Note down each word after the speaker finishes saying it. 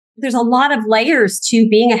There's a lot of layers to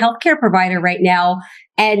being a healthcare provider right now.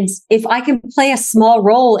 And if I can play a small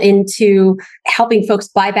role into helping folks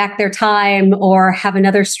buy back their time or have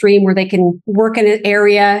another stream where they can work in an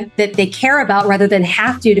area that they care about rather than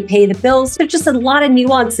have to pay the bills, there's just a lot of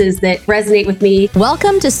nuances that resonate with me.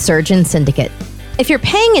 Welcome to Surgeon Syndicate. If you're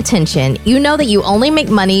paying attention, you know that you only make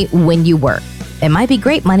money when you work. It might be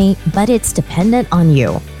great money, but it's dependent on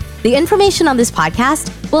you. The information on this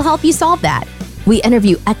podcast will help you solve that. We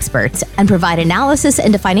interview experts and provide analysis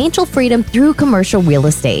into financial freedom through commercial real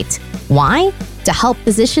estate. Why? To help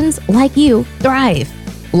physicians like you thrive.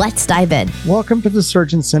 Let's dive in. Welcome to the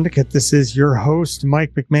Surgeon Syndicate. This is your host,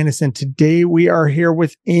 Mike McManus, and today we are here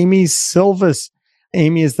with Amy Sylvis.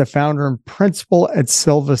 Amy is the founder and principal at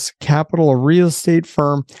Sylvis Capital, a real estate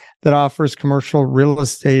firm that offers commercial real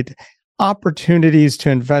estate opportunities to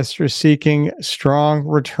investors seeking strong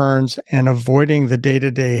returns and avoiding the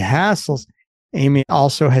day-to-day hassles. Amy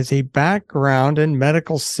also has a background in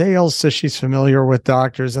medical sales, so she's familiar with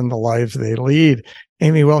doctors and the lives they lead.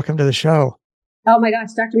 Amy, welcome to the show. Oh my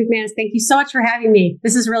gosh, Dr. McManus, thank you so much for having me.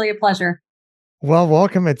 This is really a pleasure. Well,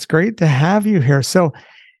 welcome. It's great to have you here. So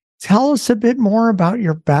tell us a bit more about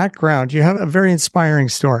your background. You have a very inspiring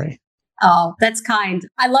story. Oh, that's kind.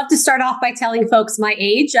 I love to start off by telling folks my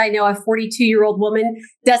age. I know a 42-year-old woman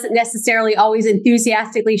doesn't necessarily always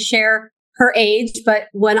enthusiastically share her age, but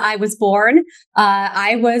when I was born,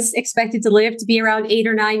 I was expected to live to be around 8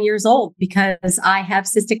 or 9 years old because I have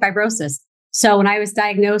cystic fibrosis. So when I was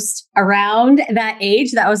diagnosed around that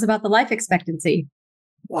age, that was about the life expectancy.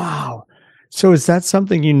 Wow. So is that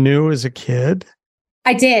something you knew as a kid?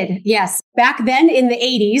 I did, yes. Back then in the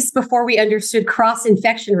 80s, before we understood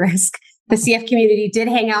cross-infection risk, the CF community did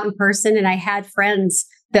hang out in person, and I had friends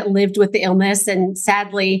that lived with the illness, and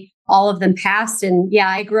sadly, all of them passed. And yeah,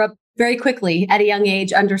 I grew up very quickly at a young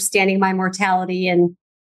age, understanding my mortality. And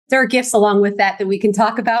there are gifts along with that we can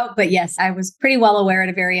talk about. But yes, I was pretty well aware at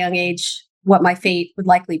a very young age what my fate would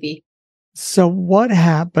likely be. So what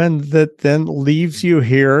happened that then leaves you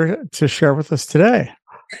here to share with us today?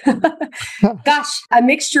 Gosh, a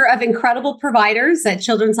mixture of incredible providers at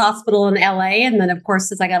Children's Hospital in LA. And then, of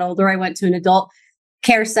course, as I got older, I went to an adult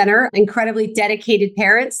care center, incredibly dedicated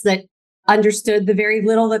parents that understood the very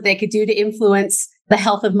little that they could do to influence the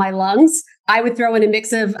health of my lungs. I would throw in a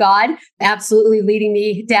mix of God absolutely leading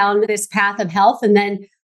me down this path of health. And then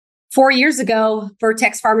 4 years ago,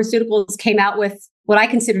 Vertex Pharmaceuticals came out with what I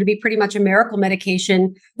consider to be pretty much a miracle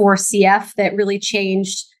medication for CF that really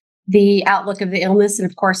changed the outlook of the illness and,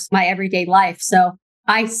 of course, my everyday life. So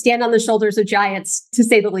I stand on the shoulders of giants, to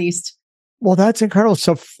say the least. Well, that's incredible.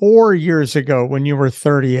 So 4 years ago, when you were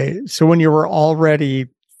 38, so when you were already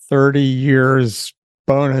 30 years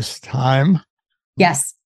bonus time.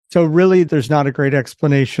 Yes. So really, there's not a great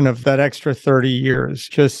explanation of that extra 30 years.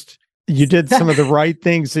 Just you did some of the right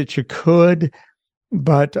things that you could,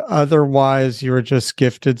 but otherwise you were just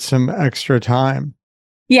gifted some extra time.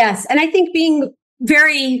 Yes. And I think being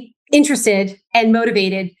very interested and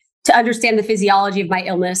motivated to understand the physiology of my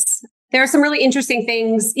illness, there are some really interesting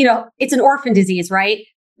things. You know, it's an orphan disease, right?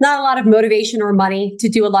 Not a lot of motivation or money to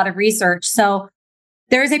do a lot of research. So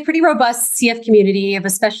there is a pretty robust CF community of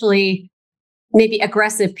especially maybe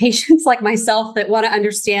aggressive patients like myself that want to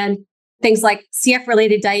understand things like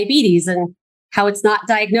CF-related diabetes and how it's not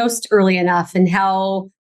diagnosed early enough and how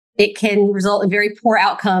it can result in very poor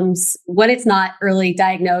outcomes when it's not early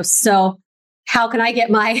diagnosed. So how can I get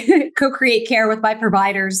my co-create care with my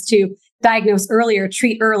providers to diagnose earlier,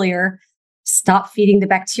 treat earlier, stop feeding the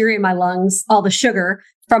bacteria in my lungs all the sugar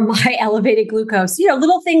from my elevated glucose? You know,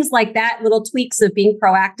 little things like that, little tweaks of being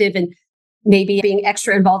proactive and maybe being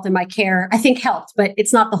extra involved in my care, I think helped, but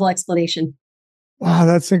it's not the whole explanation. Wow,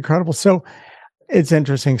 that's incredible. So it's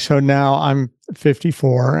interesting. So now I'm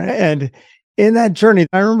 54, and in that journey,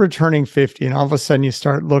 I remember turning 50, and all of a sudden you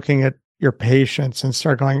start looking at your patients and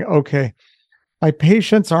start going, okay, my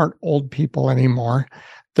patients aren't old people anymore.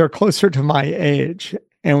 They're closer to my age.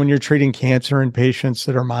 And when you're treating cancer in patients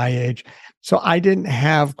that are my age, so I didn't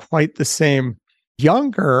have quite the same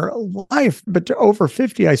younger life, but to over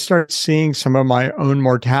 50, I started seeing some of my own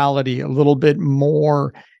mortality a little bit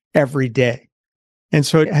more every day. And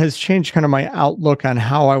so it has changed kind of my outlook on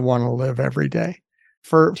how I want to live every day.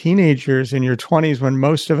 For teenagers in your 20s, when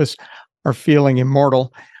most of us are feeling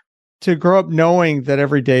immortal, to grow up knowing that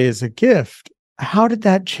every day is a gift, how did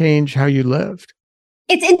that change how you lived?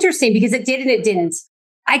 It's interesting because it did and it didn't.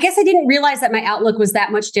 I guess I didn't realize that my outlook was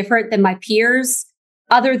that much different than my peers,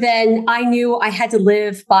 other than I knew I had to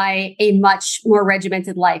live by a much more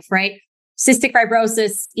regimented life, right? Cystic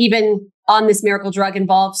fibrosis, even on this miracle drug,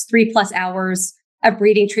 involves 3+ hours of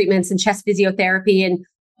breathing treatments and chest physiotherapy. And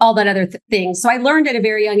all that other things. So I learned at a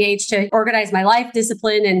very young age to organize my life,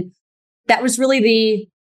 discipline, and that was really the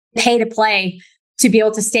pay to play to be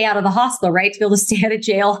able to stay out of the hospital, right? To be able to stay out of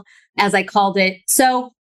jail, as I called it.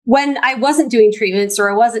 So when I wasn't doing treatments or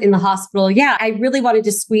I wasn't in the hospital, I really wanted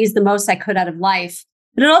to squeeze the most I could out of life.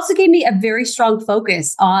 But it also gave me a very strong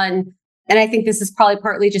focus on, and I think this is probably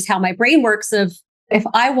partly just how my brain works, of if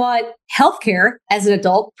I want healthcare as an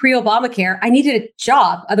adult, pre-Obamacare, I needed a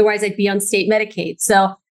job. Otherwise, I'd be on state Medicaid.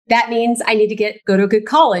 So that means I need to go to a good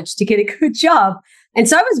college to get a good job. And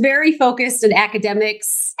so I was very focused on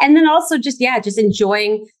academics and then also just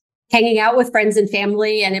enjoying hanging out with friends and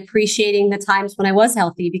family and appreciating the times when I was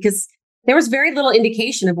healthy, because there was very little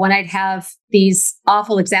indication of when I'd have these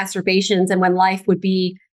awful exacerbations and when life would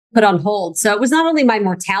be put on hold. So it was not only my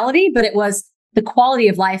mortality, but it was the quality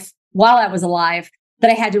of life while I was alive that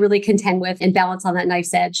I had to really contend with and balance on that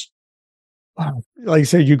knife's edge. Wow. Like you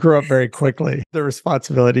said, you grew up very quickly, the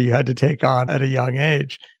responsibility you had to take on at a young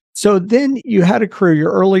age. So then you had a career,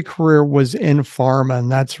 your early career was in pharma.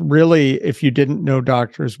 And that's really, if you didn't know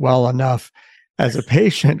doctors well enough as a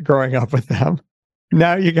patient growing up with them,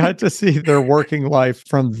 now you got to see their working life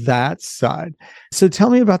from that side. So tell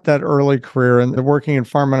me about that early career and the working in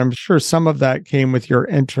pharma. And I'm sure some of that came with your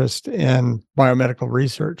interest in biomedical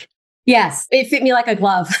research. Yes, it fit me like a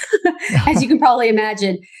glove, as you can probably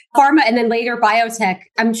imagine. Pharma and then later biotech.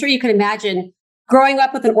 I'm sure you can imagine growing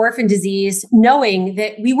up with an orphan disease, knowing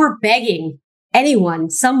that we were begging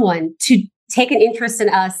someone to take an interest in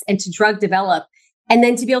us and to drug develop. And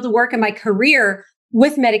then to be able to work in my career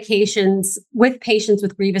with medications, with patients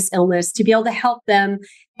with grievous illness, to be able to help them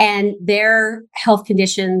and their health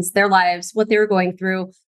conditions, their lives, what they were going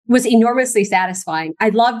through was enormously satisfying. I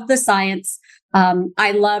loved the science.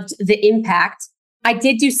 I loved the impact. I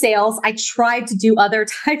did do sales. I tried to do other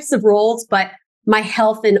types of roles, but my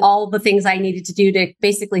health and all the things I needed to do to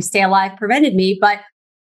basically stay alive prevented me. But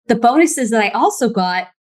the bonuses that I also got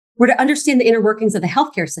were to understand the inner workings of the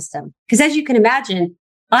healthcare system. Because as you can imagine,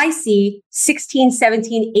 I see 16,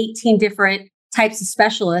 17, 18 different types of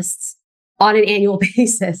specialists on an annual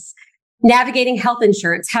basis, navigating health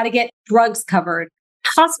insurance, how to get drugs covered,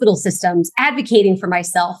 hospital systems, advocating for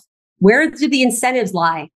myself. Where do the incentives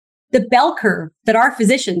lie? The bell curve that our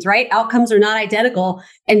physicians, right? Outcomes are not identical,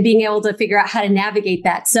 and being able to figure out how to navigate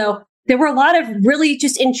that. So there were a lot of really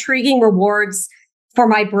just intriguing rewards for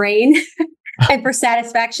my brain and for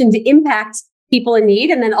satisfaction to impact people in need,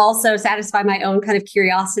 and then also satisfy my own kind of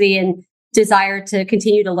curiosity and desire to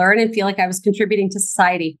continue to learn and feel like I was contributing to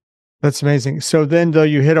society. That's amazing. So then though,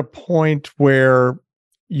 you hit a point where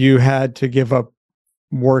you had to give up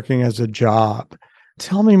working as a job.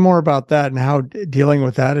 Tell me more about that and how dealing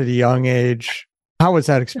with that at a young age. How was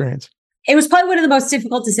that experience? It was probably one of the most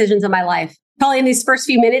difficult decisions of my life. Probably in these first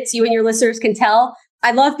few minutes, you and your listeners can tell,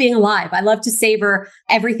 I love being alive. I love to savor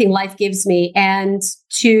everything life gives me and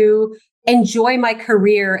to enjoy my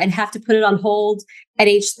career, and have to put it on hold at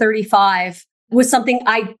age 35 was something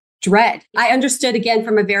I dread. I understood again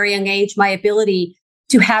from a very young age, my ability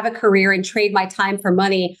to have a career and trade my time for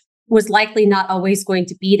money was likely not always going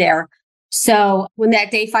to be there. So when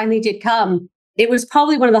that day finally did come, it was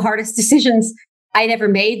probably one of the hardest decisions I'd ever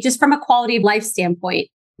made, just from a quality of life standpoint.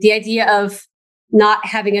 The idea of not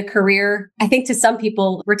having a career, I think to some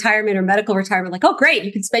people, retirement or medical retirement, like, oh, great,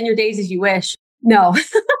 you can spend your days as you wish. No,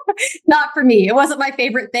 not for me. It wasn't my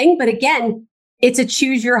favorite thing. But again, it's a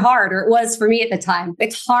choose your heart, or it was for me at the time.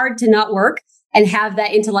 It's hard to not work and have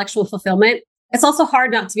that intellectual fulfillment. It's also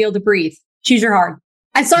hard not to be able to breathe. Choose your heart.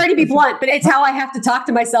 I'm sorry to be blunt, but it's how I have to talk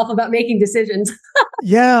to myself about making decisions.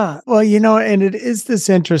 Yeah. Well, and it is this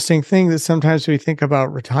interesting thing that sometimes we think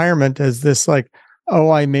about retirement as this like, oh,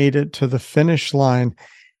 I made it to the finish line.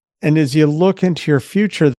 And as you look into your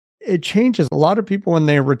future, it changes. A lot of people, when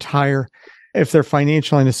they retire, if they're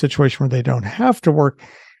financially in a situation where they don't have to work,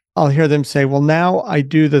 I'll hear them say, well, now I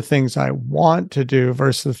do the things I want to do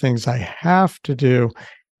versus the things I have to do.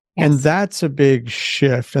 Yes. And that's a big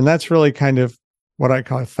shift. And that's really kind of what I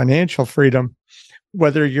call financial freedom,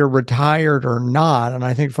 whether you're retired or not. And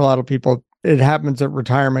I think for a lot of people, it happens at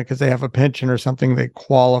retirement because they have a pension or something they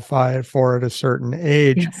qualify for at a certain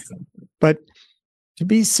age. Yes. But to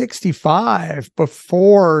be 65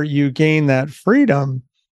 before you gain that freedom,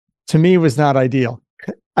 to me, was not ideal.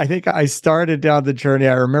 I think I started down the journey.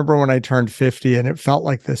 I remember when I turned 50 and it felt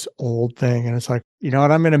like this old thing. And it's like, you know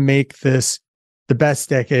what? I'm going to make this the best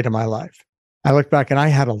decade of my life. I look back and I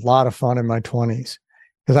had a lot of fun in my 20s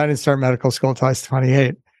because I didn't start medical school until I was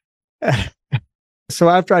 28. So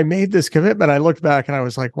after I made this commitment, I looked back and I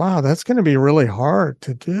was like, wow, that's going to be really hard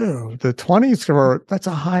to do. The 20s that's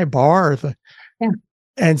a high bar. Yeah.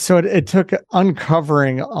 And so it took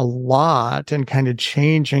uncovering a lot and kind of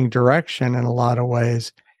changing direction in a lot of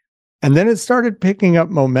ways. And then it started picking up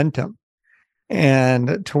momentum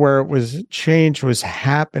and to where it was change was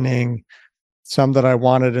happening, some that I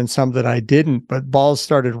wanted and some that I didn't, but balls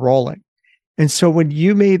started rolling. And so when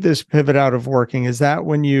you made this pivot out of working, is that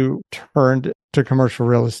when you turned to commercial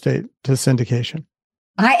real estate, to syndication?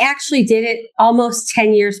 I actually did it almost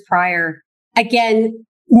 10 years prior. Again,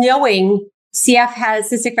 knowing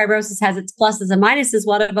cystic fibrosis has its pluses and minuses.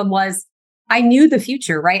 One of them was I knew the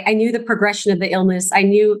future, right? I knew the progression of the illness. I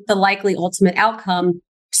knew the likely ultimate outcome.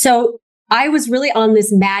 So I was really on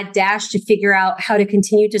this mad dash to figure out how to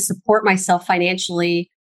continue to support myself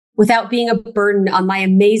financially without being a burden on my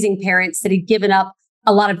amazing parents that had given up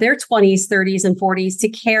a lot of their 20s, 30s, and 40s to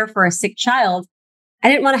care for a sick child. I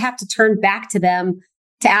didn't want to have to turn back to them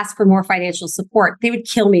to ask for more financial support. They would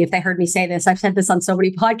kill me if they heard me say this. I've said this on so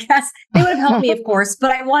many podcasts. They would have helped me, of course,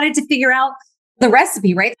 but I wanted to figure out the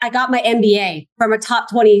recipe, right? I got my MBA from a top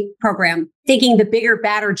 20 program, thinking the bigger,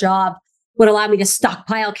 badder job would allow me to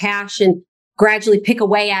stockpile cash and gradually pick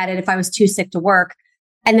away at it if I was too sick to work.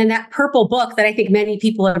 And then that purple book that I think many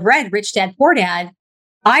people have read, Rich Dad, Poor Dad,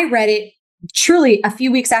 I read it truly a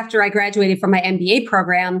few weeks after I graduated from my MBA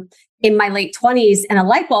program in my late 20s. And a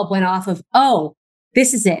light bulb went off of, oh,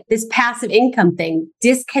 this is it. This passive income thing,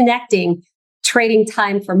 disconnecting, trading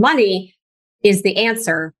time for money is the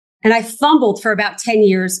answer. And I fumbled for about 10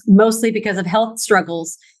 years, mostly because of health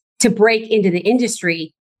struggles, to break into the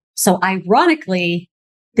industry. So ironically,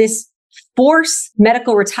 this forced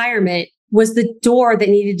medical retirement was the door that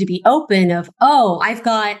needed to be open of, oh, I've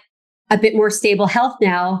got a bit more stable health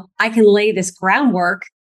now. I can lay this groundwork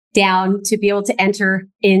down to be able to enter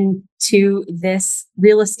into this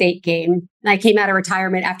real estate game. And I came out of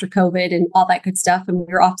retirement after COVID and all that good stuff, and we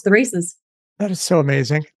were off to the races. That is so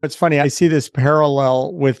amazing. It's funny. I see this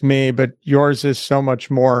parallel with me, but yours is so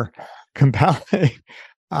much more compelling.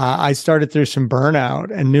 I started through some burnout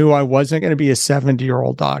and knew I wasn't going to be a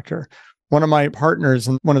 70-year-old doctor. One of my partners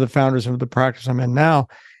and one of the founders of the practice I'm in now,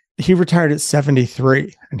 he retired at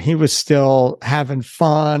 73 and he was still having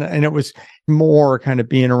fun. And it was more kind of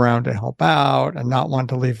being around to help out and not want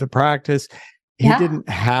to leave the practice. He didn't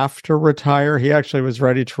have to retire. He actually was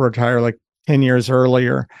ready to retire like 10 years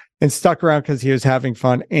earlier and stuck around because he was having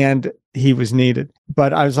fun and he was needed.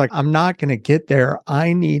 But I was like, I'm not going to get there.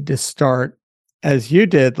 I need to start, as you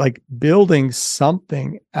did, like building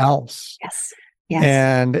something else. Yes.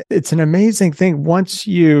 And it's an amazing thing. Once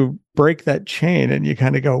you break that chain and you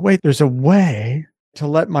kind of go, wait, there's a way to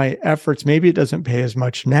let my efforts, maybe it doesn't pay as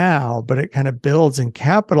much now, but it kind of builds and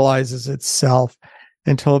capitalizes itself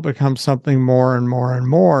until it becomes something more and more and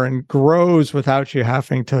more and grows without you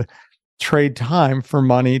having to trade time for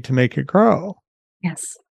money to make it grow. Yes.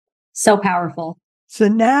 So powerful. So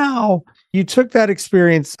now you took that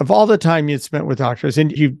experience of all the time you'd spent with doctors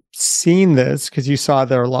and you've seen this because you saw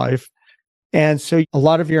their life. And so a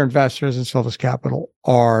lot of your investors in Sylvis Capital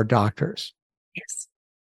are doctors. Yes.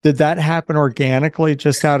 Did that happen organically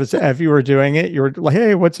just out as you were doing it? You were like,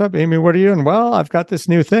 hey, what's up, Amy? What are you doing? Well, I've got this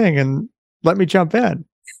new thing and let me jump in.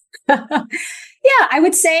 Yeah, I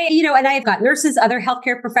would say, and I've got nurses, other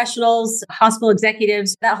healthcare professionals, hospital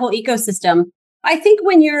executives, that whole ecosystem. I think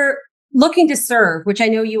when you're looking to serve, which I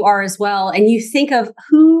know you are as well, and you think of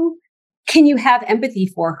who can you have empathy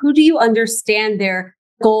for? Who do you understand their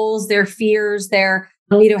goals, their fears, their,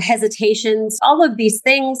 hesitations, all of these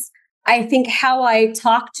things. I think how I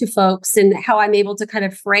talk to folks and how I'm able to kind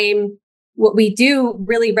of frame what we do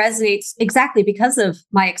really resonates exactly because of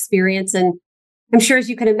my experience. And I'm sure, as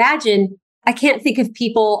you can imagine, I can't think of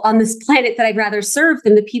people on this planet that I'd rather serve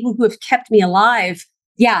than the people who have kept me alive.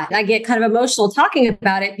 Yeah, I get kind of emotional talking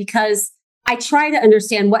about it because I try to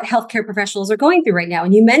understand what healthcare professionals are going through right now.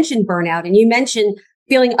 And you mentioned burnout and you mentioned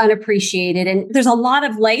feeling unappreciated. And there's a lot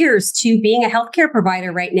of layers to being a healthcare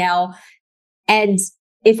provider right now. And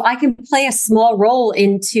if I can play a small role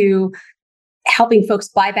into helping folks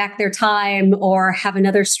buy back their time or have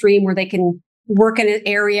another stream where they can work in an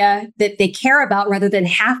area that they care about rather than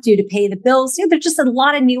have to pay the bills, there's just a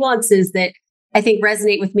lot of nuances that I think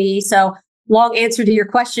resonate with me. So long answer to your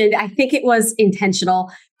question, I think it was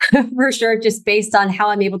intentional for sure, just based on how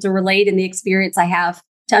I'm able to relate and the experience I have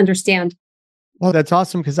to understand. Well, that's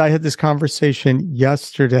awesome because I had this conversation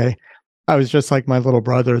yesterday. I was just like my little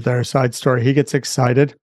brother there, side story. He gets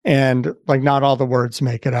excited and like not all the words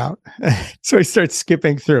make it out. So he starts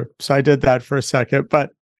skipping through. So I did that for a second. But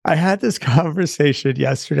I had this conversation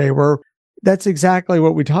yesterday where that's exactly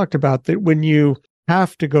what we talked about, that when you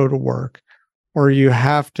have to go to work or you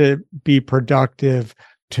have to be productive,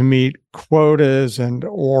 to meet quotas and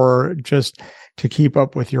or just to keep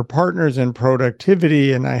up with your partners and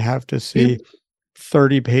productivity, and I have to see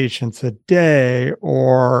 30 patients a day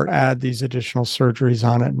or add these additional surgeries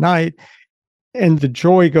on at night, and the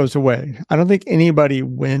joy goes away. I don't think anybody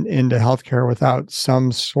went into healthcare without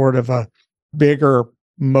some sort of a bigger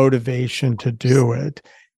motivation to do it.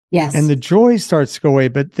 Yes. And the joy starts to go away.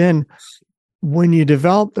 But then when you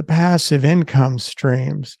develop the passive income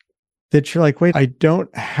streams, that you're like, wait, I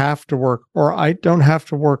don't have to work, or I don't have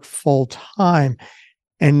to work full time.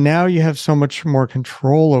 And now you have so much more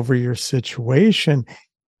control over your situation.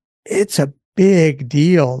 It's a big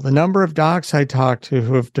deal. The number of docs I talk to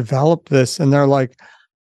who have developed this, and they're like,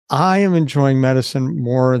 I am enjoying medicine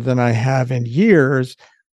more than I have in years.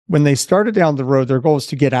 When they started down the road, their goal is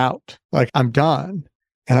to get out. Like, I'm done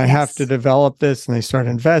and I have to develop this, and they start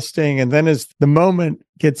investing. And then as the moment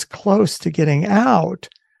gets close to getting out,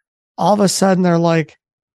 all of a sudden they're like,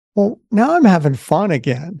 well, now I'm having fun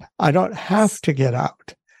again. I don't have to get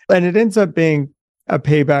out. And it ends up being a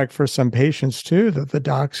payback for some patients too, that the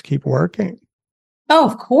docs keep working. Oh,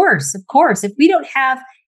 of course. Of course. If we don't have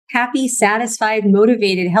happy, satisfied,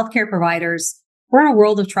 motivated healthcare providers, we're in a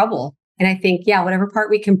world of trouble. And I think, whatever part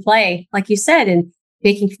we can play, like you said, in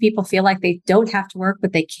making people feel like they don't have to work,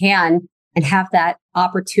 but they can, and have that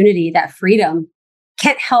opportunity, that freedom,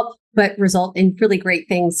 can't help but result in really great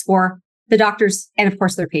things for the doctors and, of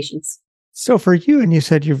course, their patients. So for you, and you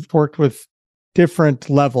said you've worked with different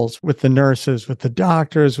levels, with the nurses, with the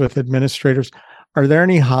doctors, with administrators. Are there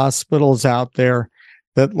any hospitals out there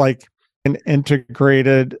that like an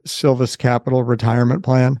integrated Sylvis Capital retirement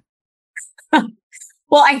plan?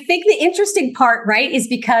 Well, I think the interesting part, right, is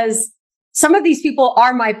because some of these people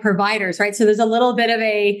are my providers, right? So there's a little bit of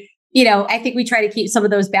a, I think we try to keep some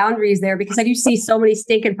of those boundaries there, because I do see so many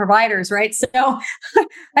stinking providers, right? So I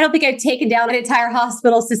don't think I've taken down an entire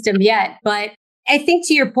hospital system yet. But I think,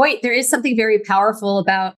 to your point, there is something very powerful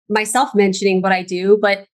about myself mentioning what I do,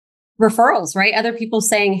 but referrals, right? Other people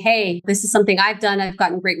saying, hey, this is something I've done. I've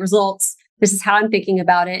gotten great results. This is how I'm thinking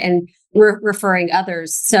about it. And we're referring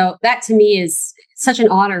others. So that to me is such an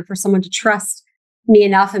honor for someone to trust me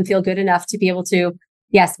enough and feel good enough to be able to,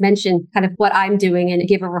 mention kind of what I'm doing and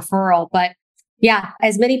give a referral. But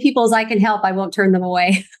as many people as I can help, I won't turn them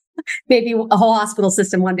away. Maybe a whole hospital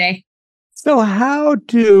system one day. So how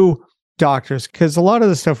do doctors, because a lot of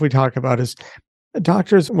the stuff we talk about is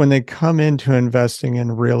doctors, when they come into investing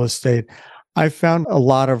in real estate, I found a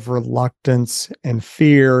lot of reluctance and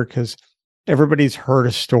fear because everybody's heard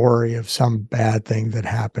a story of some bad thing that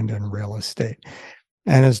happened in real estate.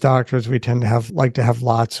 And as doctors, we tend to like to have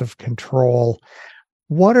lots of control.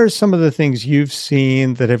 What are some of the things you've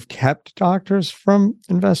seen that have kept doctors from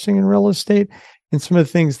investing in real estate, and some of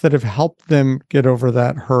the things that have helped them get over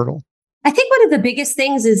that hurdle? I think one of the biggest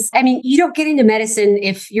things is, you don't get into medicine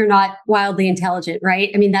if you're not wildly intelligent,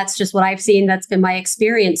 right? That's just what I've seen. That's been my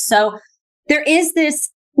experience. So there is this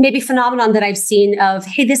maybe phenomenon that I've seen of,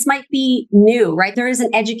 hey, this might be new, right? There is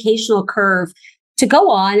an educational curve to go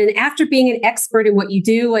on. And after being an expert in what you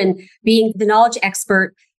do and being the knowledge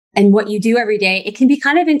expert and what you do every day, it can be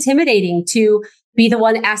kind of intimidating to be the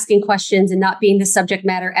one asking questions and not being the subject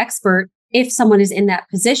matter expert if someone is in that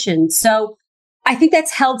position. So I think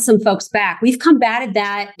that's held some folks back. We've combated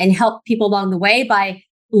that and helped people along the way by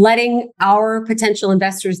letting our potential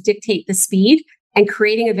investors dictate the speed and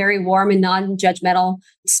creating a very warm and non-judgmental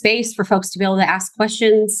space for folks to be able to ask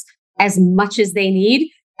questions as much as they need,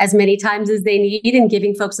 as many times as they need, and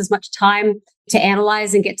giving folks as much time to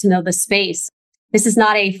analyze and get to know the space. This is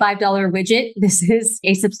not a $5 widget. This is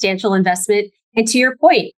a substantial investment. And to your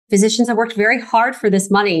point, physicians have worked very hard for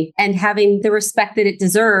this money, and having the respect that it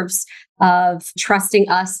deserves of trusting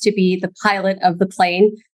us to be the pilot of the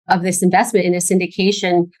plane of this investment in a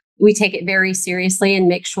syndication. We take it very seriously and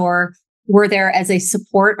make sure we're there as a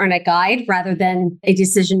support and a guide rather than a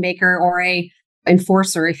decision maker or a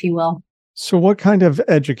enforcer, if you will. So what kind of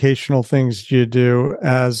educational things do you do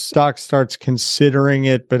as doc starts considering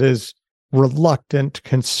it, but is reluctant,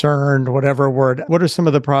 concerned, whatever word? What are some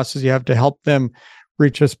of the processes you have to help them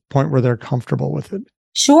reach a point where they're comfortable with it?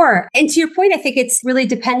 Sure. And to your point, I think it's really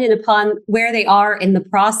dependent upon where they are in the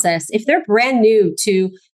process. If they're brand new to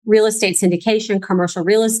real estate syndication, commercial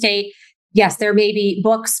real estate, yes, there may be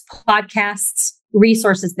books, podcasts,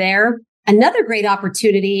 resources there. Another great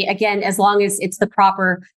opportunity, again, as long as it's the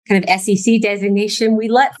proper kind of SEC designation, we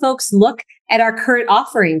let folks look at our current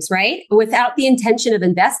offerings, right? Without the intention of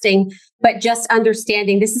investing, but just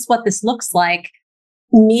understanding this is what this looks like,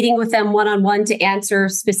 meeting with them one-on-one to answer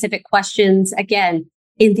specific questions, again,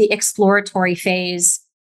 in the exploratory phase.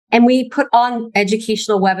 And we put on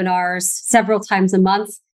educational webinars several times a month,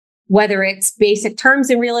 whether it's basic terms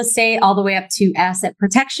in real estate, all the way up to asset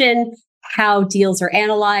protection, how deals are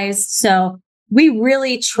analyzed. So we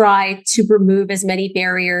really try to remove as many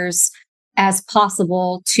barriers as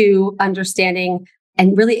possible to understanding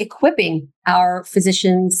and really equipping our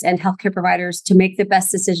physicians and healthcare providers to make the best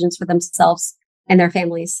decisions for themselves and their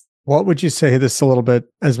families. What would you say, this a little bit,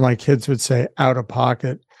 as my kids would say, out of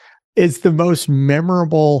pocket, is the most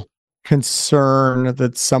memorable concern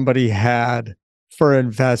that somebody had for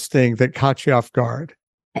investing that caught you off guard?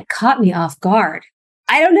 It caught me off guard.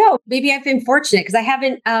 I don't know. Maybe I've been fortunate because I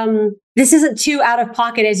haven't, this isn't too out of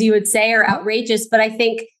pocket, as you would say, or outrageous, but I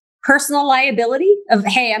think personal liability of,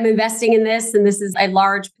 hey, I'm investing in this, and this is a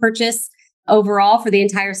large purchase overall for the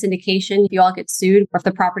entire syndication. If you all get sued, or if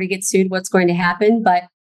the property gets sued, what's going to happen? But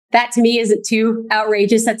that to me isn't too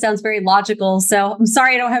outrageous. That sounds very logical. So I'm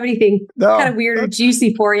sorry I don't have anything kind of weird or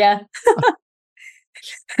juicy for you.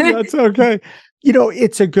 That's okay.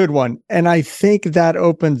 It's a good one. And I think that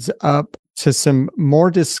opens up to some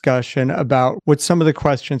more discussion about what some of the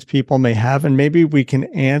questions people may have. And maybe we can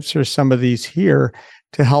answer some of these here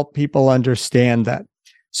to help people understand that.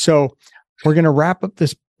 So we're going to wrap up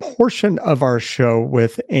this portion of our show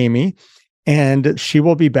with Amy, and she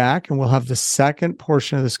will be back, and we'll have the second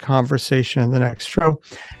portion of this conversation in the next show.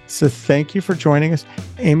 So thank you for joining us.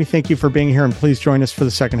 Amy, thank you for being here, and please join us for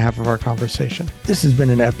the second half of our conversation. This has been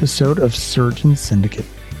an episode of Surgeon Syndicate.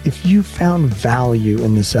 If you found value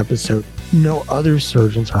in this episode, other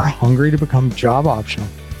surgeons are hungry to become job optional.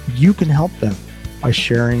 You can help them by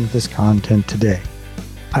sharing this content today.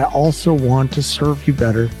 I also want to serve you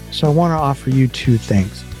better, so I want to offer you two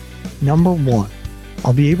things. Number one,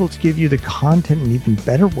 I'll be able to give you the content in an even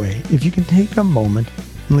better way if you can take a moment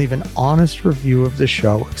and leave an honest review of the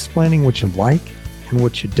show explaining what you like and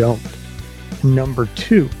what you don't. And number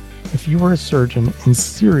two, if you are a surgeon and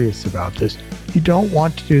serious about this, you don't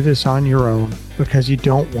want to do this on your own because you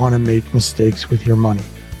don't want to make mistakes with your money,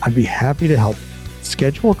 I'd be happy to help.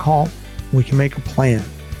 Schedule a call, and we can make a plan.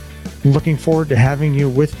 I'm looking forward to having you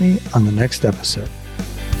with me on the next episode.